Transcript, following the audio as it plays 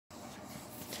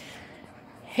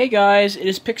Hey guys, it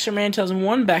is Pixarman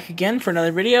 2001 back again for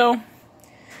another video.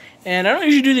 And I don't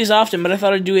usually do these often, but I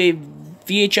thought I'd do a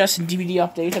VHS and DVD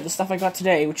update of the stuff I got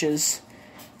today, which is,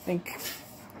 I think,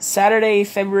 Saturday,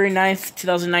 February 9th,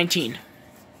 2019.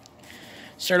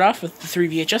 Start off with the 3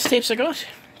 VHS tapes I got.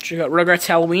 I got Rugrats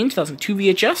Halloween 2002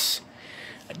 VHS,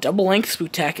 a double-length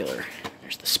spooktacular.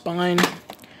 There's the spine,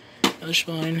 other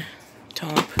spine,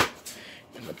 top,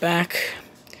 and the back.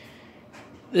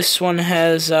 This one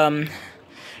has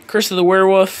Curse of the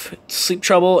Werewolf, Sleep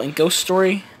Trouble, and Ghost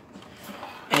Story.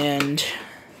 And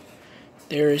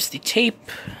there's the tape.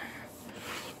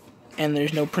 And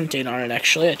there's no print date on it,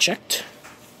 actually. I checked.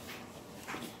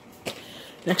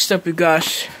 Next up, we've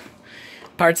got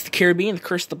Pirates of the Caribbean, The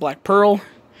Curse of the Black Pearl,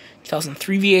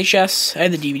 2003 VHS. I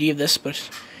had the DVD of this, but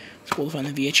it's cool to find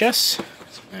the VHS.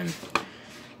 And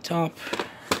top,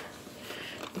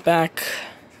 the back.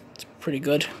 It's pretty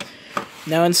good.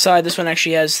 Now inside, this one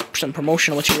actually has some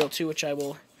promotional material too, which I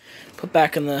will put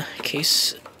back in the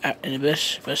case in a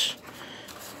bit, but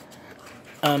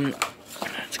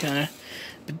it's kind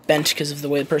of bent because of the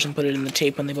way the person put it in the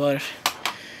tape when they bought it.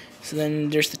 So then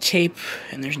there's the tape,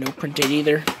 and there's no print date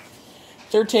either.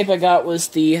 Third tape I got was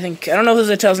the, I don't know if it was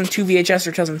a 2002 VHS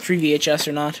or 2003 VHS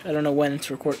or not. I don't know when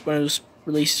it was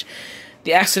released.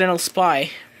 The Accidental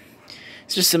Spy.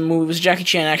 It's just a movie. It was a Jackie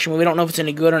Chan action movie. We don't know if it's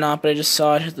any good or not, but I just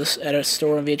saw it at a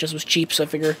store and VHS was cheap, so I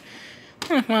figure,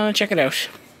 well, check it out.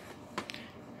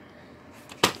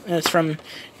 And it's from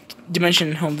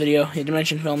Dimension Home Video. Yeah,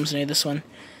 Dimension Films made this one.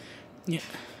 Yeah.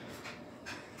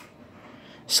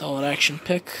 Solid action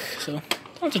pick, so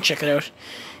I'll have to check it out.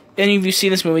 Any of you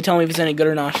seen this movie, tell me if it's any good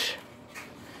or not.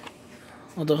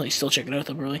 I'll definitely still check it out,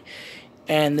 though, probably.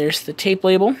 And there's the tape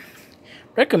label.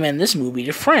 Recommend this movie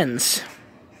to friends.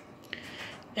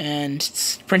 And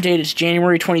its print date is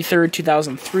January 23rd,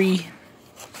 2003.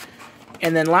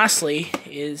 And then lastly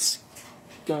is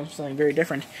going to something very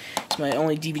different. It's my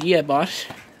only DVD I bought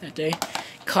that day.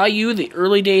 Caillou, The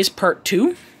Early Days Part 2.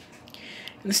 And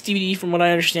this DVD, from what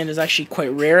I understand, is actually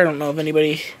quite rare. I don't know if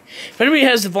anybody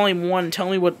has the volume 1, tell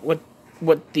me what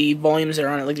the volumes are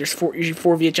on it. Like, there's usually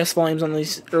four VHS volumes on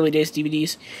these Early Days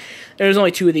DVDs. There's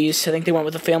only 2 of these. I think they went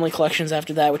with the family collections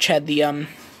after that, which had the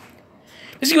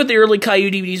basically what the early Caillou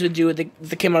DVDs would do, they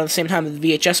came out at the same time as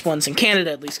the VHS ones, in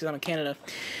Canada at least, because I'm in Canada,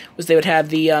 was they would have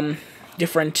the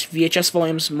different VHS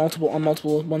volumes, multiple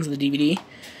ones of the DVD.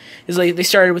 It's like they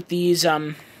started with these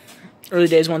Early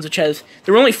Days ones, which has,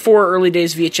 there were only 4 Early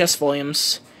Days VHS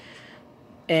volumes,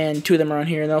 and 2 of them are on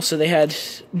here, and also they had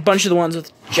a bunch of the ones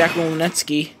with Jacqueline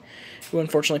Lunetsky, who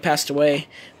unfortunately passed away,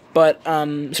 but,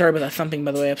 sorry about that thumping,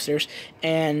 by the way, upstairs,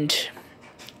 and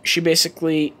she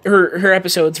basically, her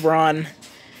episodes were on,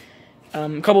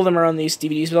 a couple of them are on these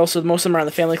DVDs, but also most of them are on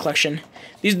the family collection.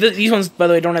 These ones, by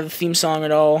the way, don't have the theme song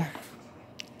at all,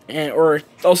 or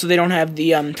also they don't have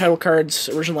the title cards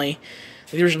originally,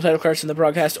 the original title cards from the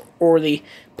broadcast, or the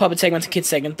puppet segment and kids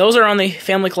segment. Those are on the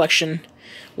family collection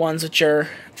ones, which are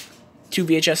 2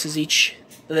 VHSs each.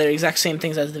 They're the exact same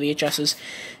things as the VHSs,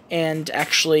 and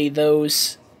actually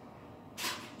those.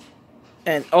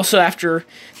 And also after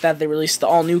that, they released the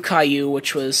all-new Caillou,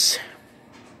 which was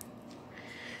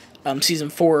season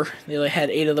 4. They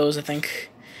had 8 of those, I think.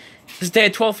 Because they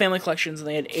had 12 family collections, and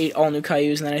they had 8 all-new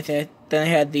Cailloux. And then then they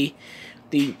had the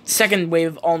second wave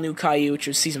of all-new Caillou, which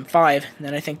was season 5. And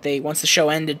then I think once the show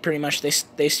ended, pretty much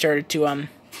they started to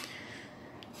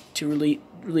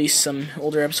release some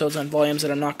older episodes on volumes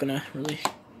that I'm not gonna really.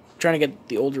 Trying to get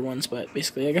the older ones, but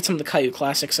basically I got some of the Caillou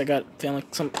classics. I got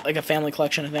a family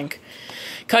collection, I think.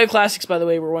 Caillou classics, by the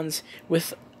way, were ones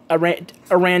with a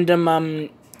random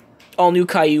all new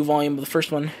Caillou volume, the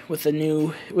first one with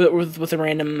a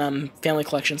random family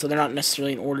collection. So they're not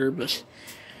necessarily in order, but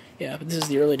yeah. But this is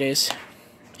the Early Days,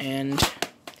 and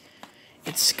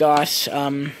it's got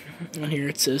here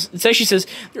it actually says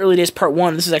the Early Days Part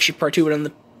 1. This is actually Part 2,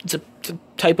 but it's a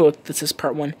typo that says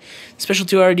Part 1. Special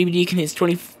 2-hour DVD contains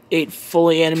 28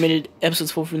 fully animated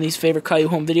episodes full from these favorite Caillou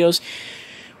home videos,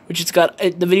 which it's got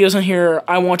the videos on here.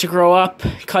 I Want to Grow Up,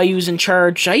 Caillou's in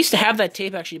Charge. I used to have that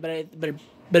tape actually, but it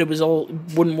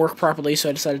wouldn't work properly, so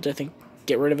I decided to, I think,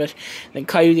 get rid of it. And then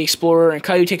Caillou the Explorer and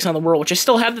Caillou Takes on the World, which I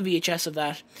still have the VHS of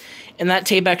that, and that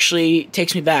tape actually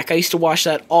takes me back. I used to watch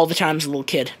that all the time as a little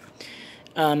kid.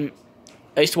 I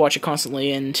used to watch it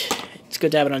constantly, and it's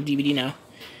good to have it on DVD now.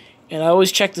 And I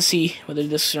always check to see whether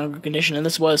this is in good condition, and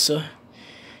this was, so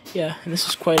yeah. And this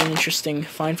is quite an interesting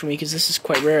find for me, because this is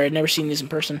quite rare. I'd never seen these in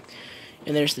person.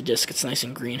 And there's the disc. It's nice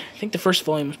and green. I think the first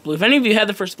volume was blue. If any of you had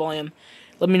the first volume,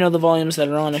 let me know the volumes that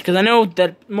are on it, because I know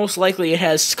that most likely it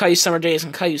has Caillou's Summer Days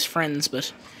and Caillou's Friends,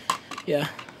 but yeah.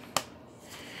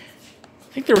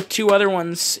 I think there were two other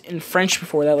ones in French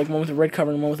before that, like one with a red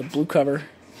cover and one with a blue cover.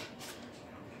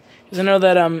 Because I know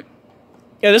that,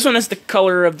 yeah, this one is the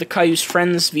color of the Caillou's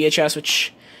Friends VHS,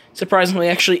 which surprisingly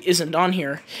actually isn't on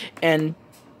here. And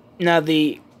now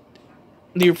the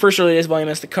first early days volume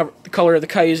has the color of the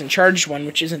Caillou's In Charge one,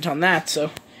 which isn't on that,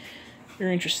 so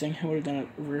very interesting. I would have done it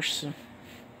reverse. So.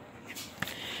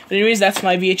 But anyways, that's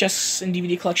my VHS and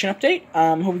DVD collection update.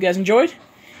 Hope you guys enjoyed.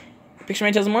 Picture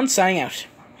Man Tales 1 signing out.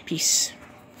 Peace.